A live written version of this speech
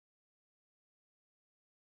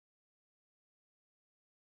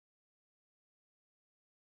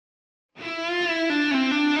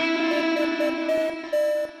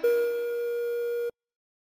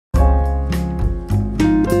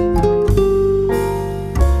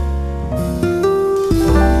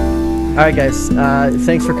All right, guys.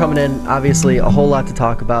 Thanks for coming in. Obviously, a whole lot to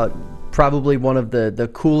talk about. Probably one of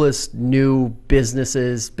the coolest new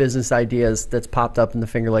business ideas that's popped up in the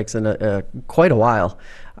Finger Lakes in quite a while.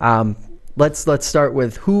 Let's start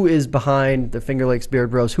with who is behind the Finger Lakes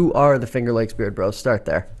Beard Bros. Who are the Finger Lakes Beard Bros? Start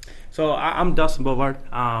there. So I'm Dustin Bovard.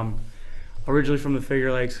 Originally from the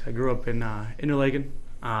Finger Lakes. I grew up in Interlaken,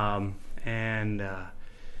 and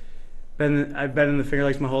I've been in the Finger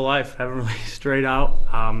Lakes my whole life. Haven't really strayed out.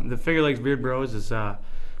 The Finger Lakes Beard Bros is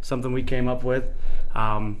something we came up with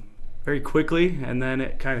very quickly, and then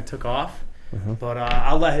it kind of took off. Mm-hmm. But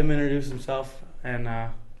I'll let him introduce himself, and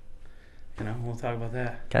we'll talk about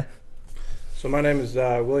that. Okay. So my name is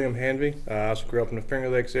William Hanvey. I also grew up in the Finger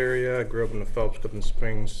Lakes area. I grew up in the Phelps, Clifton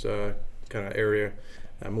Springs kind of area.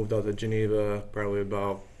 I moved out to Geneva probably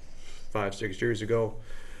about 5-6 years ago.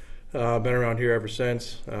 Been around here ever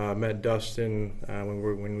since. Met Dustin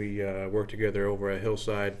when we worked together over at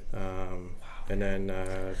Hillside, and then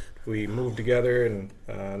we moved together, and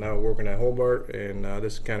now we're working at Hobart. And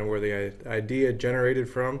this is kind of where the idea generated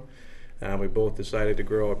from. We both decided to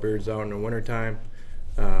grow our beards out in the wintertime.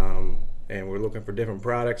 And we're looking for different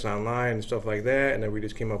products online and stuff like that, and then we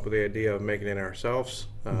just came up with the idea of making it ourselves,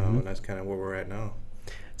 and that's kind of where we're at now.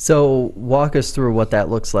 So walk us through what that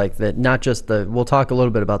looks like. That not just we'll talk a little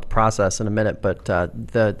bit about the process in a minute, but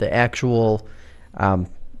the actual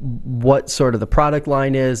what sort of the product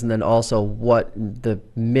line is, and then also what the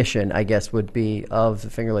mission, I guess, would be of the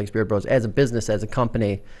Finger Lakes Beard Bros as a business, as a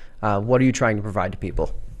company. What are you trying to provide to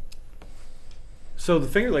people? So the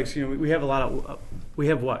Finger Lakes, we have a lot of, we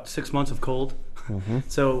have 6 months of cold. Mm-hmm.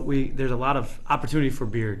 So there's a lot of opportunity for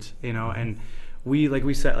beards, and like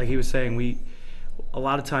he was saying, a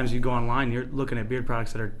lot of times you go online, you're looking at beard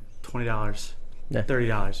products that are $20, Yeah.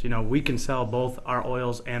 $30. We can sell both our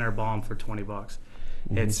oils and our balm for $20.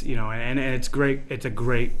 Mm-hmm. It's, and it's great. It's a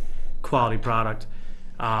great quality product.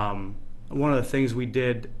 One of the things we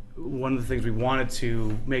wanted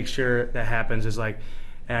to make sure that happens is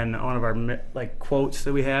and one of our quotes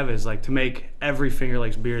that we have is to make every Finger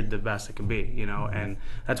Lakes beard the best it can be, and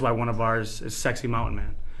that's why one of ours is Sexy Mountain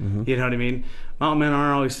Man. Mm-hmm. You know what I mean? Mountain men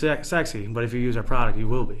aren't always sexy, but if you use our product, you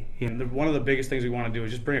will be. One of the biggest things we want to do is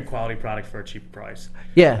just bring a quality product for a cheap price.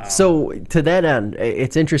 Yeah, so to that end,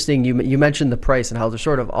 it's interesting, you mentioned the price and how they're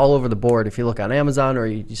sort of all over the board. If you look on Amazon or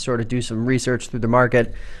you sort of do some research through the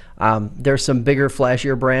market, there's some bigger,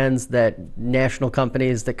 flashier brands, that national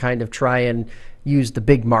companies that kind of try and use the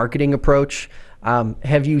big marketing approach.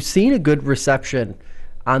 Have you seen a good reception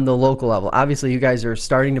on the local level? Obviously, you guys are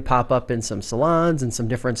starting to pop up in some salons and some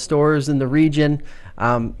different stores in the region.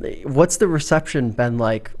 What's the reception been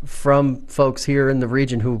like from folks here in the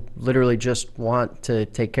region who literally just want to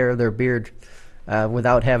take care of their beard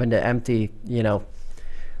without having to empty,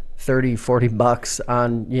 $30-40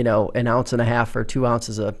 on, an ounce and a half or 2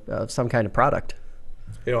 ounces of some kind of product?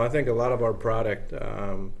 I think a lot of our product,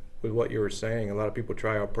 with what you were saying, a lot of people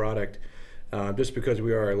try our product just because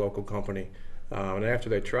we are a local company. And after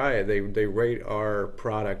they try it, they rate our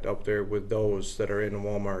product up there with those that are in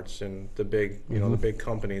Walmarts and the big, the big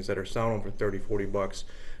companies that are selling for $30-40.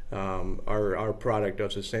 Our product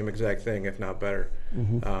does the same exact thing, if not better.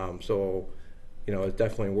 Mm-hmm. So, it's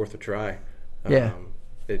definitely worth a try. Yeah.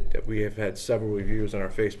 We have had several reviews on our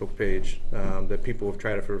Facebook page that people have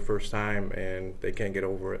tried it for the first time and they can't get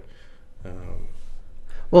over it.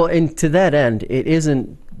 Well, and to that end, it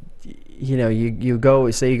isn't, you go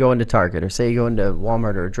into Target or say you go into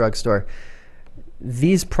Walmart or a drugstore.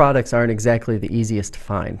 These products aren't exactly the easiest to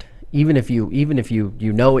find. Even if you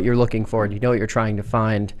know what you're looking for and you know what you're trying to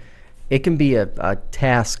find, it can be a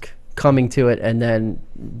task coming to it and then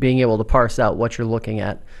being able to parse out what you're looking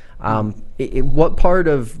at. What part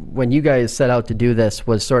of when you guys set out to do this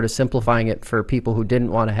was sort of simplifying it for people who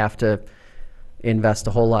didn't want to have to invest a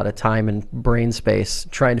whole lot of time and brain space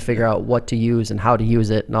trying to figure out what to use and how to use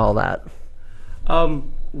it and all that?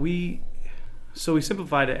 We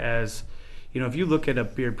simplified it as, if you look at a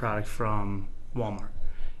beard product from Walmart,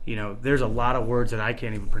 there's a lot of words that I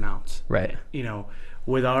can't even pronounce. Right.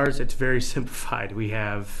 With ours, it's very simplified. We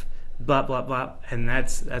have blah, blah, blah, and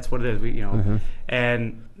that's what it is. Mm-hmm.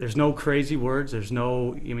 And there's no crazy words. There's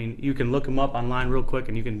no, you can look them up online real quick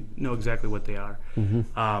and you can know exactly what they are.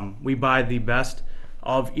 Mm-hmm. We buy the best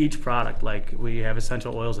of each product. Like, we have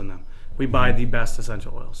essential oils in them. We buy the best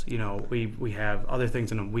essential oils. We have other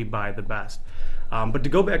things in them. We buy the best. But to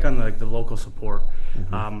go back on the local support,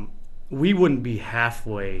 Mm-hmm. We wouldn't be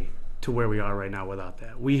halfway to where we are right now without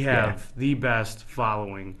that. We have the best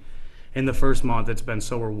following. In the first month, it's been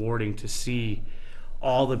so rewarding to see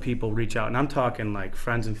all the people reach out, and I'm talking like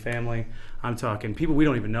friends and family. I'm talking people we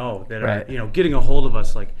don't even know that Right. are, getting a hold of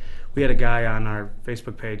us. Like, we had a guy on our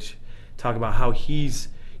Facebook page talk about how he's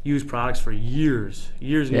used products for years and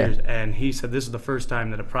Yeah. years, and he said this is the first time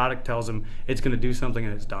that a product tells him it's going to do something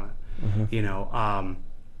and it's done it.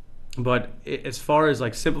 But as far as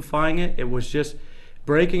like simplifying it, it was just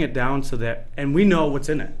breaking it down so that, and we know what's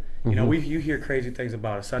in it. You hear crazy things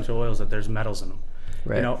about essential oils that there's metals in them.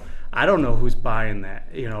 Right. I don't know who's buying that.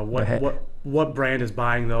 Right. What brand is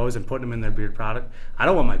buying those and putting them in their beard product. I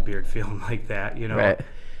don't want my beard feeling like that. Right.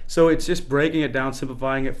 So it's just breaking it down,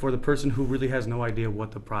 simplifying it for the person who really has no idea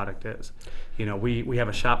what the product is. We have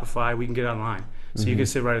a Shopify. We can get online, so you can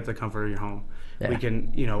sit right at the comfort of your home. Yeah. We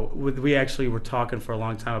can, we actually were talking for a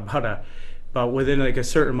long time about within like a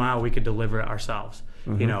certain mile we could deliver it ourselves.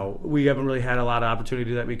 We haven't really had a lot of opportunity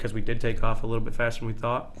to do that because we did take off a little bit faster than we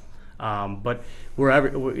thought. But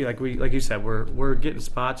like you said, we're getting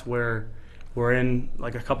spots where we're in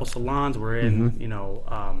like a couple salons. We're in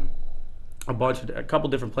a couple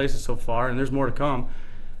different places so far, and there's more to come.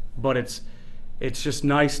 But it's just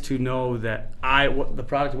nice to know that the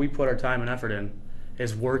product we put our time and effort in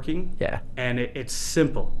is working. Yeah. And it's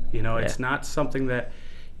simple. It's not something that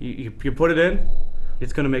you put it in,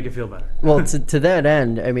 it's going to make it feel better. Well, to that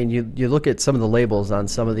end, I mean, you look at some of the labels on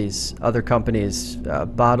some of these other companies,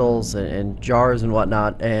 bottles and jars and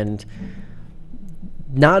whatnot, and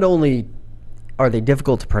not only are they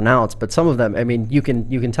difficult to pronounce, but some of them, I mean, you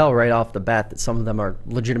can tell right off the bat that some of them are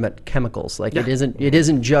legitimate chemicals. Like it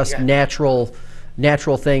isn't just natural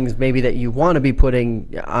things maybe that you want to be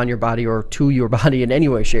putting on your body or to your body in any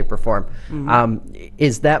way, shape, or form.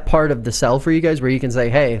 Is that part of the sell for you guys, where you can say,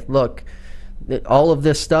 hey, look, all of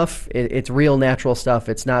this stuff, it's real natural stuff.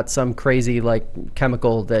 It's not some crazy like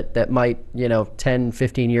chemical that might 10,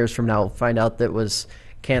 15 years from now find out that was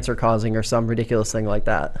cancer causing or some ridiculous thing like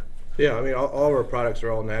that? Yeah, I mean, all of our products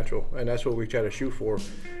are all natural, and that's what we try to shoot for.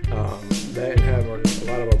 That and have a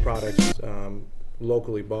lot of our products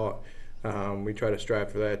locally bought. We try to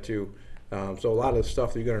strive for that too. So a lot of the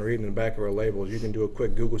stuff that you're going to read in the back of our labels, you can do a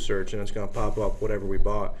quick Google search and it's going to pop up whatever we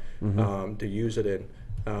bought to use it in.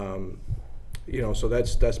 So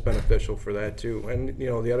that's beneficial for that too. And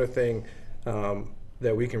the other thing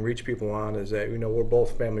that we can reach people on is that we're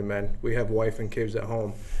both family men. We have wife and kids at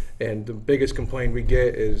home, and the biggest complaint we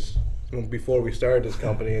get is before we started this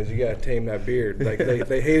company is you got to tame that beard. Like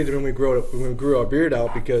they hated it when we grew our beard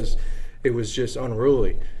out because it was just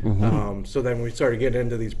unruly. So then we started getting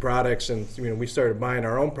into these products, and we started buying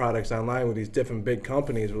our own products online with these different big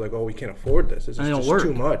companies. We're like, oh, we can't afford this. This is just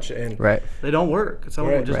too much. And they don't work. Some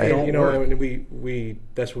of them just don't work. And we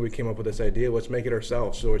that's where we came up with this idea. Let's make it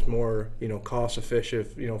ourselves, so it's more cost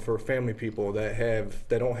efficient. For family people that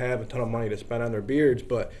don't have a ton of money to spend on their beards,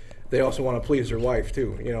 but they also want to please their wife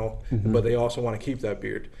too. But they also want to keep that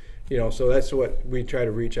beard. So that's what we try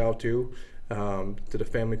to reach out to the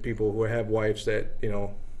family people who have wives that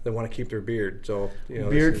they want to keep their beard. So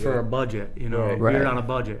beard for a budget, Right. beard on a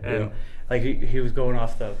budget, and like he was going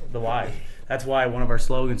off the wife. That's why one of our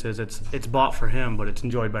slogans is it's bought for him, but it's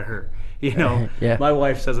enjoyed by her. Yeah. My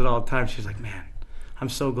wife says it all the time. She's like, man, I'm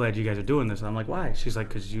so glad you guys are doing this. And I'm like, why? She's like,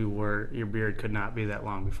 because your beard could not be that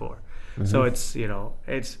long before. So it's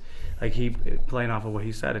it's like he playing off of what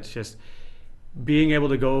he said. It's just being able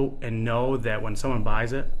to go and know that when someone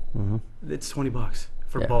buys it, it's $20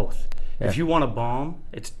 for both. Yeah. If you want a balm,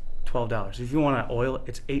 it's $12. If you want an oil,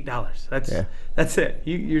 it's $8. That's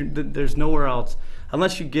it. There's nowhere else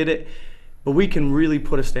unless you get it. But we can really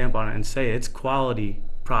put a stamp on it and say it's quality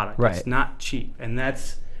product. Right. It's not cheap, and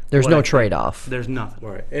there's no trade-off. There's nothing.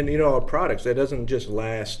 Right. And our products, that doesn't just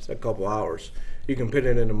last a couple hours. You can put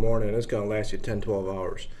it in the morning and it's going to last you 10, 12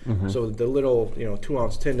 hours. So the little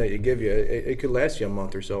 2-ounce tin that you give you, it could last you a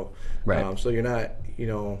month or so. Right. So you're not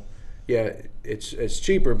it's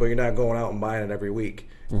cheaper, but you're not going out and buying it every week.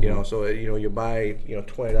 So you buy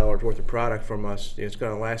 $20 worth of product from us, it's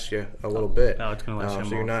going to last you a little bit. No, it's going to last you a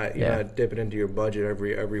so you're month. not dipping into your budget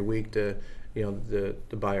every week to to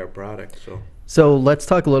buy our product. So let's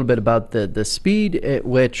talk a little bit about the speed at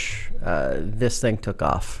which this thing took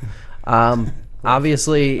off.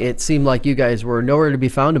 Obviously, it seemed like you guys were nowhere to be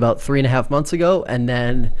found about 3.5 months ago, and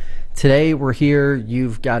then today we're here.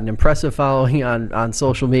 You've got an impressive following on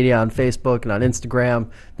social media, on Facebook and on Instagram.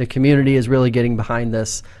 The community is really getting behind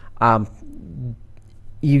this.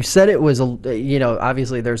 You said it was,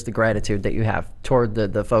 obviously there's the gratitude that you have toward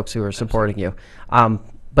the folks who are supporting you.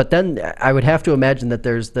 But then I would have to imagine that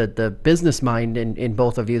there's the business mind in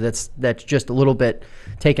both of you that's just a little bit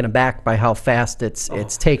taken aback by how fast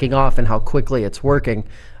it's taking off and how quickly it's working.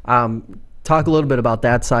 talk a little bit about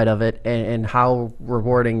that side of it, and how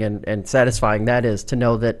rewarding and satisfying that is to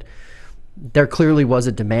know that there clearly was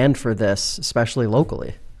a demand for this, especially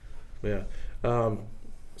locally. Yeah.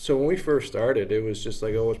 So when we first started, it was just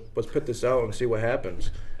like, oh, let's put this out and see what happens.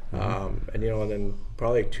 And and then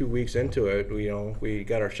probably 2 weeks into it, we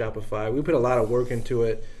got our Shopify. We put a lot of work into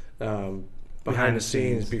it behind the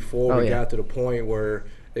scenes before we got to the point where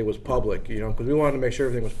it was public. Because we wanted to make sure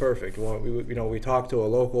everything was perfect. We talked to a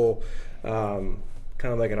local, kind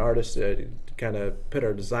of like an artist that kind of put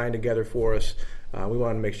our design together for us. We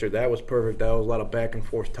wanted to make sure that was perfect. That was a lot of back and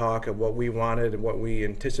forth talk of what we wanted and what we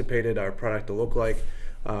anticipated our product to look like.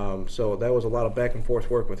 So that was a lot of back and forth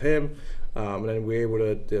work with him. And then we were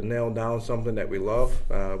able to nail down something that we love,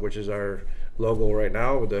 which is our logo right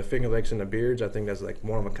now with the Fingerlakes and the beards. I think that's like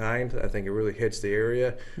one of a kind. I think it really hits the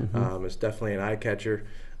area. It's definitely an eye catcher.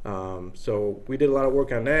 So we did a lot of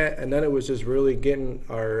work on that, and then it was just really getting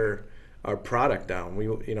our product down.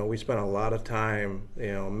 We spent a lot of time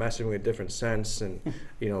messing with different scents and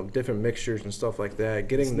different mixtures and stuff like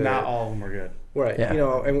that. Not all of them are good. Right.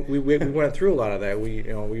 Yeah. And we went through a lot of that.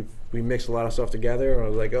 We mixed a lot of stuff together, and I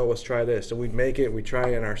was like, oh, let's try this. So we'd make it, we try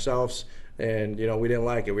it ourselves, and we didn't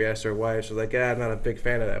like it. We asked our wives, so like, I'm not a big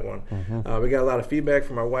fan of that one. We got a lot of feedback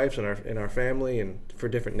from our wives and our family, and for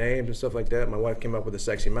different names and stuff like that. My wife came up with a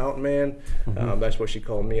Sexy Mountain Man. That's what she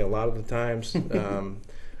called me a lot of the times.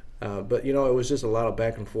 But it was just a lot of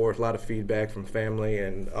back and forth, a lot of feedback from family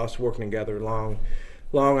and us working together long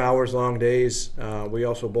hours, long days. We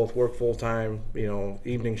also both work full time,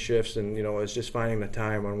 evening shifts, and it's just finding the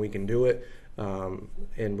time when we can do it,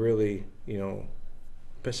 and really,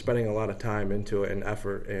 spending a lot of time into it and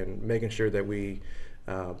effort and making sure that we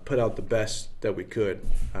put out the best that we could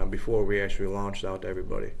before we actually launched out to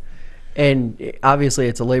everybody. And obviously,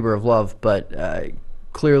 it's a labor of love, but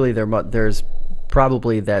clearly there's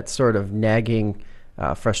probably that sort of nagging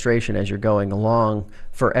frustration as you're going along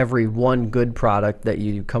for every one good product that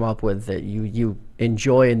you come up with that you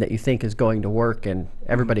enjoy and that you think is going to work, and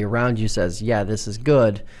everybody around you says, yeah, this is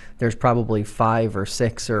good. There's probably 5 or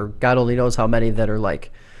 6 or God only knows how many that are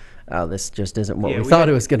like, oh, this just isn't what we thought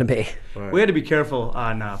it was going to be. Right. We had to be careful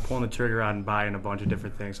on pulling the trigger on buying a bunch of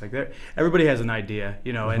different things. Like everybody has an idea,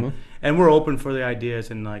 and we're open for the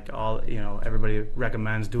ideas, and like all, everybody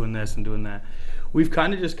recommends doing this and doing that. We've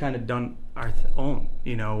kind of done our own,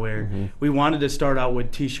 where we wanted to start out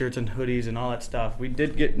with T-shirts and hoodies and all that stuff. We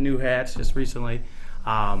did get new hats just recently.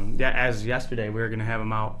 As yesterday, we were going to have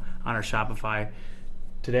them out on our Shopify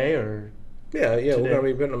today or. Yeah, today. We're going to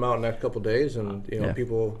be putting them out in the next couple of days, and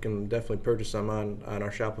people can definitely purchase them on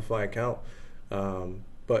our Shopify account.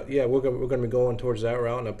 But yeah, we're going to be going towards that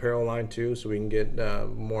route, and apparel line too, so we can get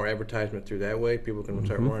more advertisement through that way. People can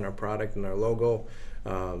start wearing our product and our logo,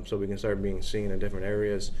 so we can start being seen in different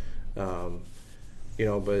areas.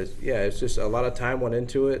 But yeah, it's just a lot of time went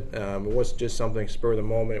into it. It wasn't just something spur of the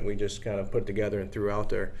moment we just kind of put together and threw out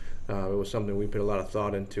there. It was something we put a lot of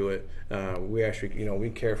thought into it. We actually, we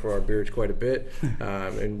care for our beards quite a bit,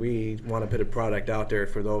 and we want to put a product out there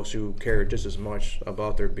for those who care just as much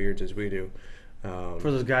about their beards as we do. For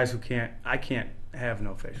those guys who I can't have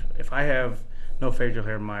no facial. If I have no facial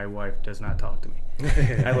hair, my wife does not talk to me.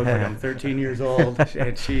 I look like I'm 13 years old,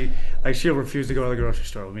 and she'll refuse to go to the grocery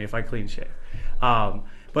store with me if I clean shave.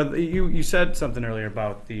 But you said something earlier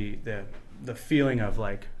about the feeling of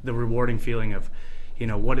like the rewarding feeling of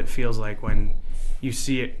what it feels like when you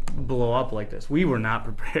see it blow up like this. We were not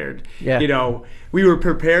prepared. Yeah. We were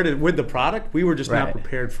prepared with the product. We were just not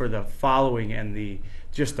prepared for the following and the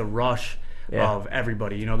rush of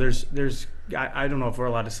everybody. There's I don't know if we're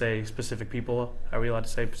allowed to say specific people. Are we allowed to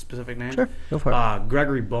say specific names? Sure, go for it.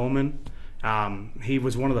 Gregory Bowman. He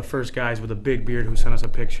was one of the first guys with a big beard who sent us a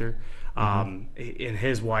picture. And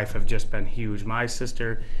his wife have just been huge. My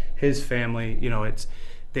sister, his family,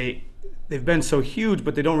 they've been so huge,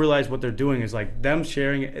 but they don't realize what they're doing is like them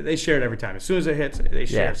sharing it. They share it every time. As soon as it hits, they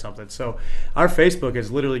share something. So our Facebook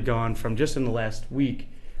has literally gone from just in the last week,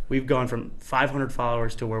 we've gone from 500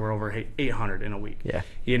 followers to where we're over 800 in a week. Yeah.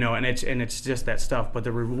 And it's just that stuff. But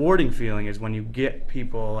the rewarding feeling is when you get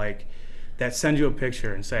people like that send you a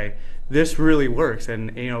picture and say, this really works, and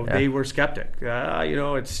they were skeptic.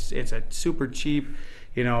 It's a super cheap,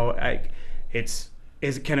 can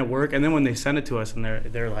it work? And then when they send it to us and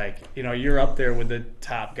they're like, you're up there with the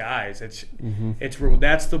top guys. That's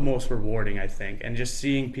the most rewarding, I think, and just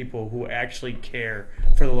seeing people who actually care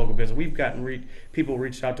for the local business. We've gotten people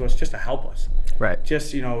reached out to us just to help us. Right.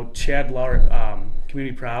 Just Chad Lauer,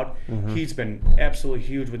 Community Proud. He's been absolutely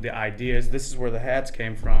huge with the ideas. This is where the hats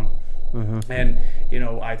came from. And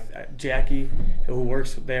Jackie, who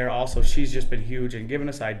works there, also she's just been huge and giving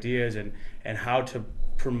us ideas and how to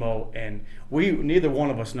promote. And neither one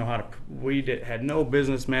of us know how to. Had no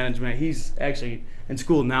business management. He's actually in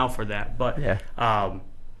school now for that, but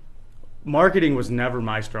marketing was never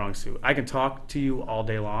my strong suit. I can talk to you all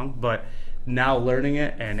day long, but now learning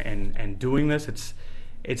it and doing this,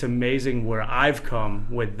 it's amazing where I've come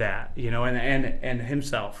with that, and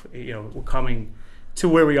himself, coming to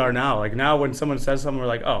where we are now. Like now when someone says something, we're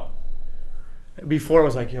like, oh. Before it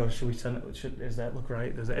was like, should we send it? Does that look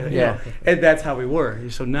right? Does that, and that's how we were.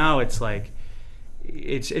 So now it's like,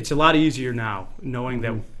 it's a lot easier now knowing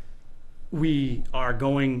that we are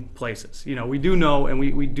going places. We do know, and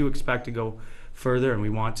we do expect to go further, and we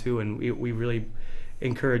want to, and we really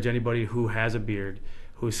encourage anybody who has a beard,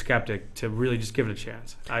 who's skeptic, to really just give it a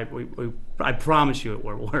chance. I promise you it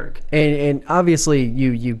will work. And obviously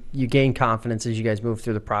you gain confidence as you guys move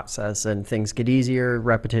through the process, and things get easier,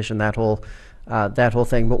 repetition, that whole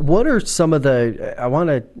thing. But what are some of I want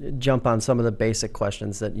to jump on some of the basic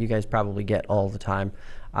questions that you guys probably get all the time.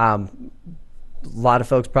 A lot of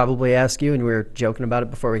folks probably ask you, and we were joking about it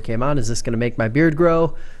before we came on, is this going to make my beard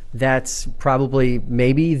grow? That's probably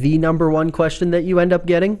maybe the number one question that you end up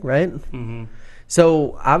getting, right? Mm-hmm.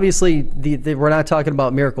 So obviously, we're not talking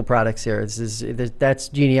about miracle products here. That's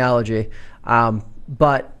genealogy.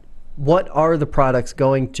 But what are the products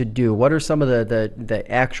going to do? What are some of the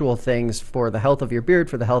actual things for the health of your beard,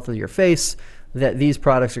 for the health of your face, that these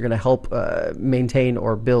products are going to help maintain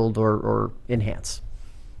or build or enhance?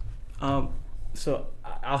 So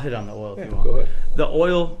I'll hit on the oil if you want. Go ahead. The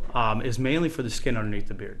oil is mainly for the skin underneath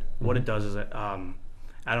the beard. What it does is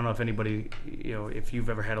I don't know if anybody, if you've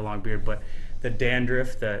ever had a long beard, but the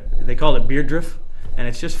dandruff, they call it beard drift, and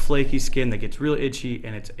it's just flaky skin that gets real itchy,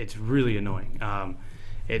 and it's really annoying.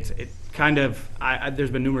 There's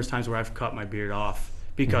been numerous times where I've cut my beard off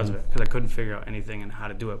because of it, because I couldn't figure out anything and how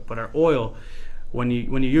to do it. But our oil, when you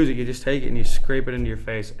use it, you just take it and you scrape it into your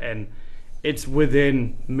face, and it's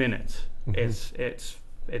within minutes.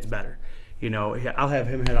 It's better. I'll have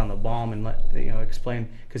him hit on the balm and explain,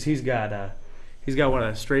 because he's got one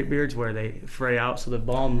of the straight beards where they fray out, so the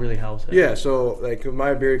balm really helps it. Yeah, so like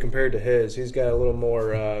my beard compared to his, he's got a little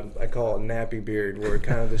more, I call it nappy beard, where it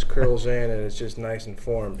kind of just curls in and it's just nice and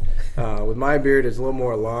formed. With my beard, it's a little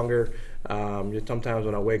more longer. Sometimes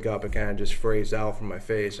when I wake up, it kind of just frays out from my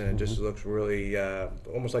face, and it just looks really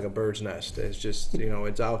almost like a bird's nest. It's just,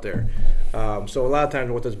 it's out there. So a lot of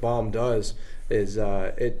times what this balm does is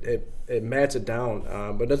it mats it down,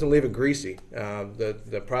 but it doesn't leave it greasy.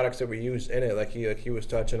 The products that we use in it, like he was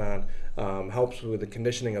touching on, helps with the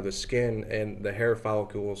conditioning of the skin and the hair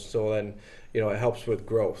follicles. So then, it helps with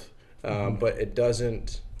growth, but it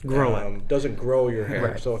doesn't doesn't grow your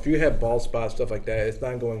hair. Right. So if you have bald spots, stuff like that, it's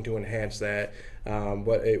not going to enhance that,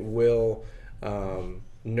 but it will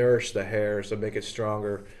nourish the hair, so make it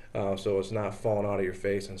stronger, so it's not falling out of your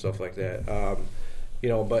face and stuff like that.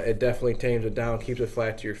 But it definitely tames it down, keeps it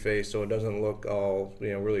flat to your face, so it doesn't look all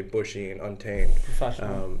really bushy and untamed.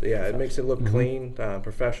 Professional. It makes it look clean,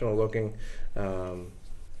 professional looking.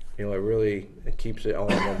 It keeps it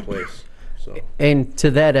all in one place. So. And to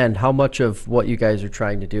that end, how much of what you guys are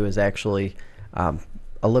trying to do is actually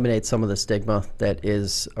eliminate some of the stigma that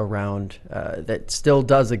is around, that still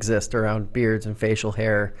does exist around beards and facial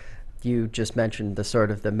hair? You just mentioned the sort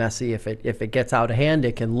of the messy, if it gets out of hand,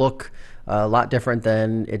 it can look a lot different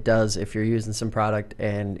than it does if you're using some product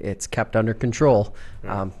and it's kept under control.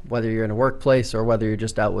 Right. Whether you're in a workplace or whether you're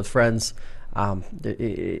just out with friends,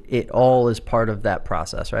 it all is part of that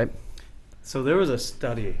process, right? So there was a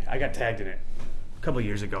study, I got tagged in it a couple of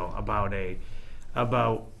years ago, about they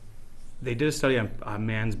did a study on a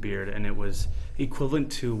man's beard, and it was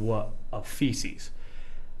equivalent to what, of feces.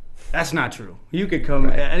 That's not true. You could come,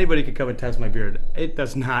 anybody could come and test my beard. It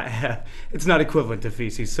does not have, it's not equivalent to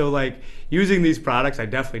feces. So like using these products, I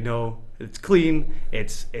definitely know it's clean,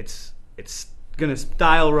 it's gonna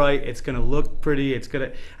style right, it's gonna look pretty,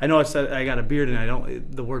 I know I said I got a beard and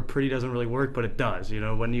the word pretty doesn't really work, but it does.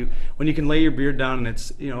 When you can lay your beard down, and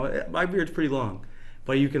it's, my beard's pretty long,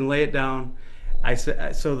 but you can lay it down.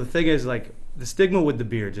 So the thing is, like, the stigma with the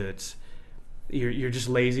beards, it's you're just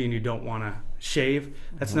lazy and you don't want to shave.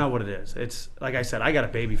 That's not what it is. It's like I said, I got a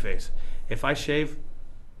baby face. If I shave,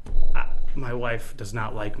 my wife does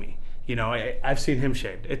not like me. I've seen him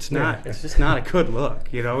shaved. It's just not a good look.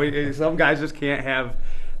 Some guys just can't have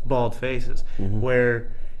bald faces.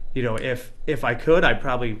 Where, if I could,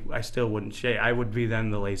 I still wouldn't shave. I would be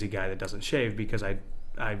then the lazy guy that doesn't shave, because I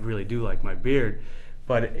really do like my beard.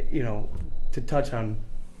 But to touch on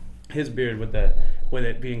his beard with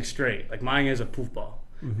it being straight, like mine is a poof ball.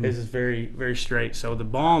 His is very, very straight. So the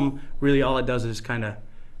balm, really all it does is kind of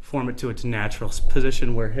form it to its natural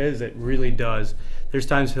position, where his, it really does. There's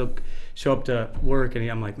times he'll show up to work and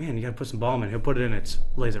I'm like, man, you got to put some balm in. He'll put it in, it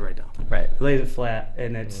lays it right down. Right. Lays it flat,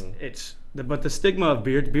 and but the stigma of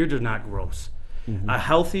beards are not gross. A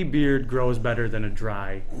healthy beard grows better than a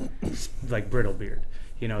dry, like brittle beard.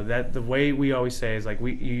 You know, that the way we always say is like, you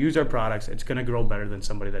use our products, it's going to grow better than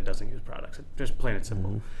somebody that doesn't use products. It's just plain and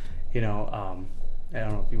simple. You know, I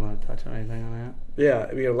don't know if you want to touch on anything on that. Yeah,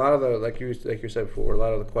 I mean, a lot of the like you said before, a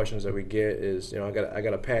lot of the questions that we get is, you know, I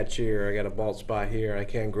got a patch here, I got a bald spot here, I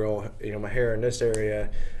can't grow, you know, my hair in this area.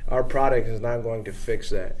 Our product is not going to fix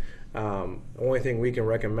that. The only thing we can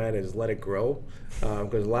recommend is let it grow,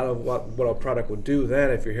 because a lot of what our product will do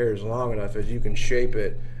then, if your hair is long enough, is you can shape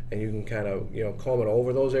it and you can kind of, you know, comb it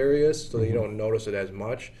over those areas so that you don't notice it as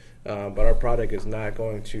much. But our product is not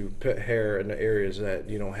going to put hair in the areas that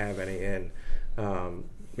you don't have any in. I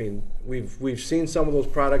mean, we've seen some of those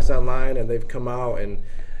products online and they've come out, and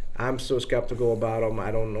I'm so skeptical about them.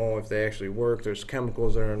 I don't know if they actually work. There's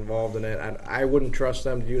chemicals that are involved in it. I wouldn't trust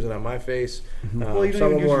them to use it on my face. Well, you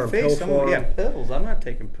some don't of even them use are your in face. pill form. Yeah, pills. I'm not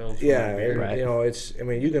taking pills. For Yeah, my beard. Right. you know, it's. I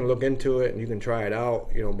mean, you can look into it and you can try it out.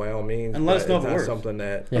 You know, by all means. And let us but know it's if it not works. something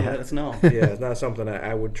that. Yeah. Let us know. Yeah, it's not something that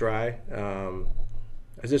I would try.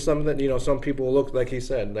 It's just something that, you know, some people look, like he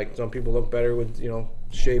said, like some people look better with, you know,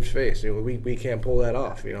 shaved face. You know, we can't pull that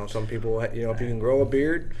off. You know, some people, you know, if you can grow a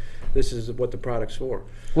beard, this is what the product's for.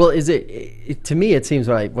 Well, to me, it seems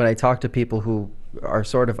like when I talk to people who are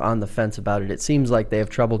sort of on the fence about it, it seems like they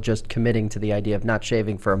have trouble just committing to the idea of not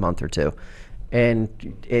shaving for a month or two. And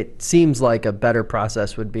it seems like a better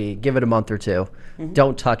process would be give it a month or two,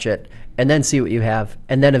 don't touch it, and then see what you have,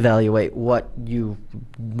 and then evaluate what you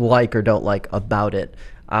like or don't like about it.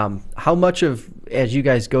 How much of, as you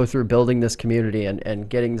guys go through building this community and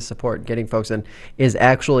getting the support, getting folks in, is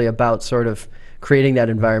actually about sort of creating that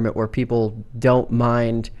environment where people don't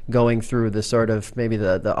mind going through the sort of maybe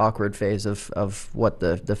the awkward phase of what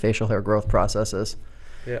the facial hair growth process is?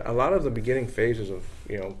 Yeah, a lot of the beginning phases of,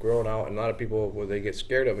 you know, growing out, and a lot of people, what they get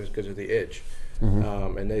scared of is because of the itch.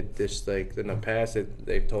 And they just, like, in the past,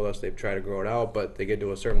 they've told us they've tried to grow it out, but they get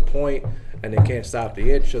to a certain point and they can't stop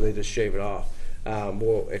the itch, so they just shave it off.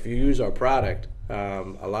 Well, if you use our product,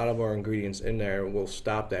 a lot of our ingredients in there will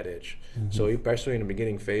stop that itch. So especially in the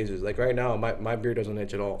beginning phases, like right now, my beard doesn't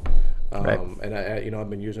itch at all. Right. And I've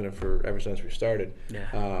been using it ever since we started.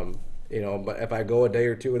 Yeah. You know, but if I go a day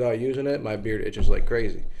or two without using it, my beard itches like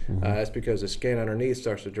crazy. That's because the skin underneath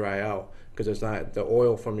starts to dry out, because it's not, the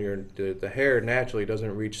oil from the hair naturally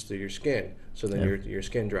doesn't reach to your skin, so then your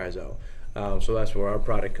skin dries out. So that's where our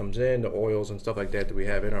product comes in. The oils and stuff like that we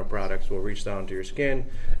have in our products will reach down to your skin,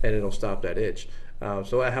 and it'll stop that itch.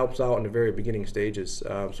 So that helps out in the very beginning stages.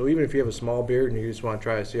 So even if you have a small beard and you just want to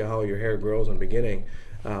try to see how your hair grows in the beginning,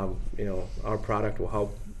 you know, our product will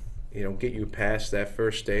help, you know, get you past that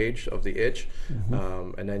first stage of the itch,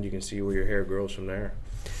 and then you can see where your hair grows from there.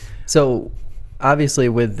 So obviously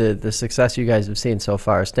with the success you guys have seen so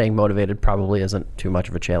far, staying motivated probably isn't too much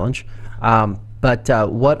of a challenge. But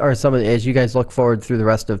what are some of as you guys look forward through the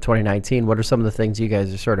rest of 2019, what are some of the things you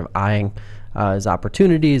guys are sort of eyeing as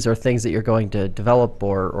opportunities or things that you're going to develop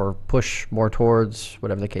or push more towards,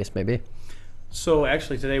 whatever the case may be? So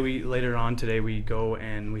actually later on today we go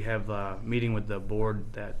and we have a meeting with the board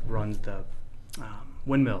that runs the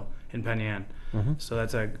windmill in Penn Yan. So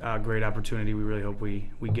that's a great opportunity. We really hope we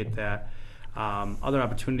get that. Other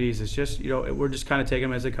opportunities is just, you know, we're just kind of taking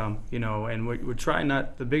them as they come, you know, and we're trying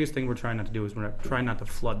not, the biggest thing we're trying not to do is we're trying not to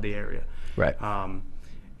flood the area. Right.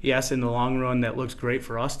 Yes, in the long run, that looks great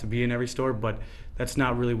for us to be in every store, but that's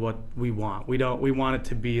not really what we want. We want it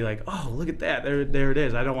to be like, oh, look at that, there it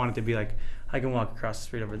is. I don't want it to be like, I can walk across the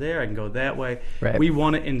street over there, I can go that way. Right. We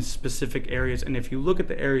want it in specific areas, and if you look at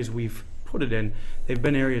the areas we've put it in, they've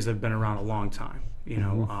been areas that have been around a long time. You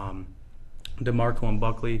know, DeMarco and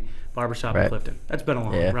Buckley, Barbershop in Clifton. That's been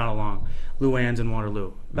around a long. Luann's in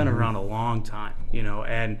Waterloo, been around a long time. You know,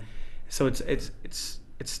 and so it's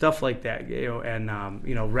stuff like that. You know, and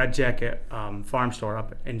you know, Red Jacket Farm Store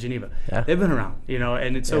up in Geneva. Yeah. They've been around. You know,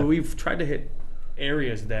 and so we've tried to hit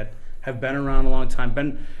areas that have been around a long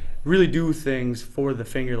time, really do things for the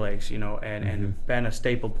Finger Lakes. You know, and been a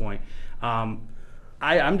staple point.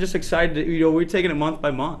 I'm just excited. You know, we're taking it month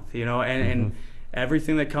by month. You know, and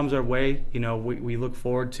everything that comes our way, you know, we look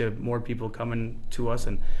forward to more people coming to us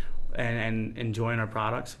and enjoying our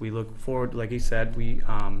products. We look forward, like he said, we're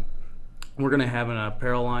going to have an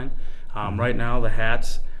apparel line. Right now, the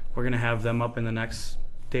hats, we're going to have them up in the next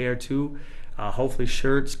day or two. hopefully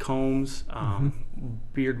shirts, combs,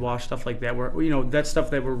 beard wash, stuff like that. That's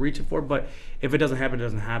stuff that we're reaching for. But if it doesn't happen, it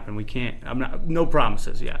doesn't happen. We can't. No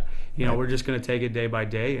promises yet. We're just going to take it day by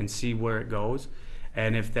day and see where it goes.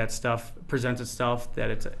 And if that stuff presents itself,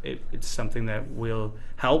 that it's something that will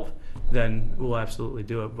help, then we'll absolutely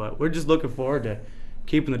do it. But we're just looking forward to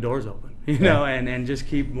keeping the doors open, and just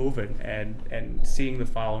keep moving and seeing the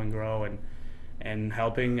following grow and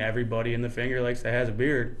helping everybody in the Finger Lakes that has a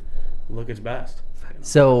beard look its best.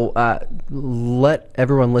 So let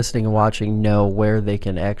everyone listening and watching know where they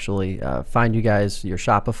can actually find you guys, your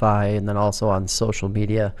Shopify, and then also on social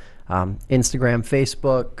media, Instagram,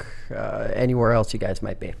 Facebook, anywhere else you guys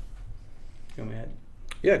might be. Go ahead.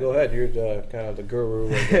 Yeah, go ahead. You're kind of the guru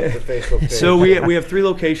of the Facebook page. So we have 3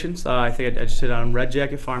 locations. I think I just hit on Red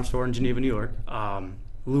Jacket Farm Store in Geneva, New York.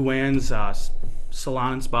 Luann's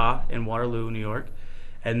Salon and Spa in Waterloo, New York.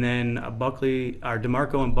 And then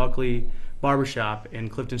DeMarco and Buckley Barbershop in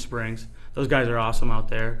Clifton Springs. Those guys are awesome out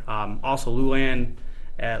there. Also, Luann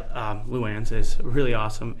at Luann's is really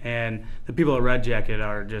awesome. And the people at Red Jacket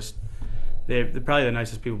are just, they're probably the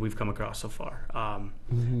nicest people we've come across so far.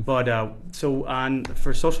 But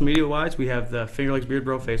for social media wise, we have the Finger Lakes Beard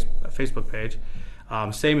Bro Facebook page.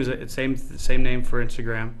 Same name for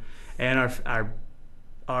Instagram. And our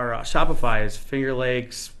Shopify is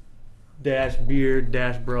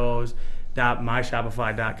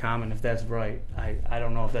fingerlakes-beard-bros.myshopify.com, and if that's right, I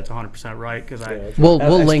don't know if that's 100% right because we'll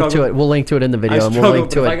link to it. We'll link to it in the video, and we'll link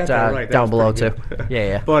to it down below too.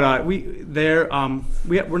 Yeah. But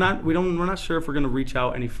we're not sure if we're gonna reach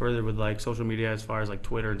out any further with like social media as far as like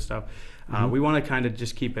Twitter and stuff. We want to kind of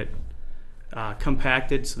just keep it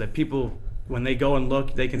compacted so that people, when they go and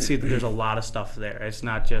look, they can see that there's a lot of stuff there. It's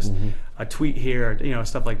not just a tweet here,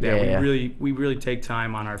 stuff like that. We really take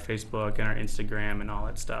time on our Facebook and our Instagram and all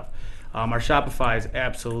that stuff. Our Shopify is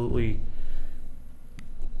absolutely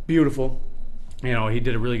beautiful. He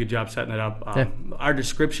did a really good job setting it up. Our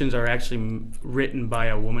descriptions are actually written by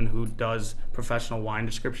a woman who does professional wine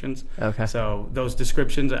descriptions. Okay. So those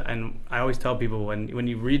descriptions, and I always tell people when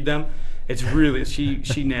you read them, it's really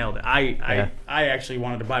she nailed it. I actually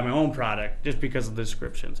wanted to buy my own product just because of the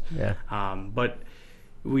descriptions. Yeah. But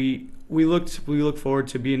we look forward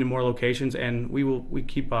to being in more locations, and we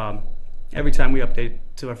keep every time we update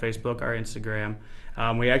to our Facebook, our Instagram.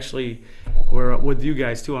 We're with you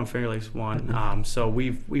guys too on Finger Lakes One. So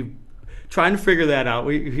we've trying to figure that out.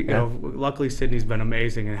 Luckily Sydney's been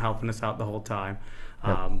amazing in helping us out the whole time.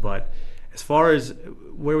 But as far as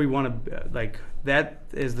where we want to, that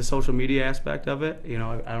is the social media aspect of it. I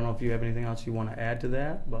don't know if you have anything else you want to add to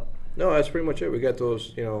that, but. No, that's pretty much it. We got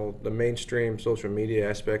those, the mainstream social media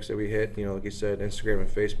aspects that we hit, like you said, Instagram and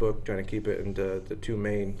Facebook, trying to keep it into the 2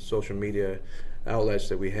 main social media outlets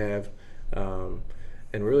that we have.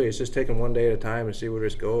 And really, it's just taking one day at a time and see where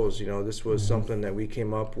this goes. This was something that we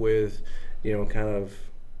came up with, kind of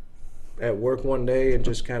at work one day and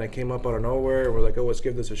just kind of came up out of nowhere. We're like, oh, let's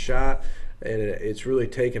give this a shot. And it's really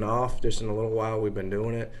taken off just in a little while we've been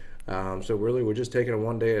doing it. So really, we're just taking it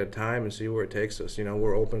one day at a time and see where it takes us.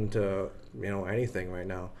 We're open to, anything right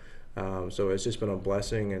now. So it's just been a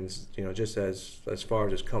blessing, and, just as far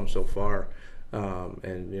as it's come so far.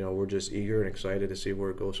 And, we're just eager and excited to see where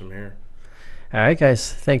it goes from here. All right,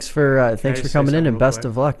 guys. Thanks for coming in, and best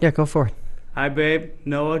of luck. Yeah, go for it. Hi, babe.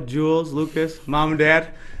 Noah, Jules, Lucas, Mom and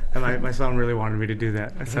Dad. And my son really wanted me to do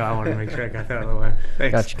that, so I wanted to make sure I got that out of the way.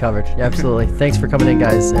 Thanks. Got you covered. Yeah, absolutely. Thanks for coming in,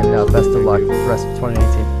 guys, and best of luck for the rest of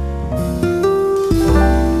 2019.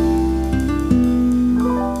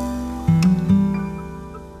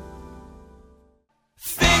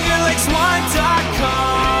 Fingerlakes One.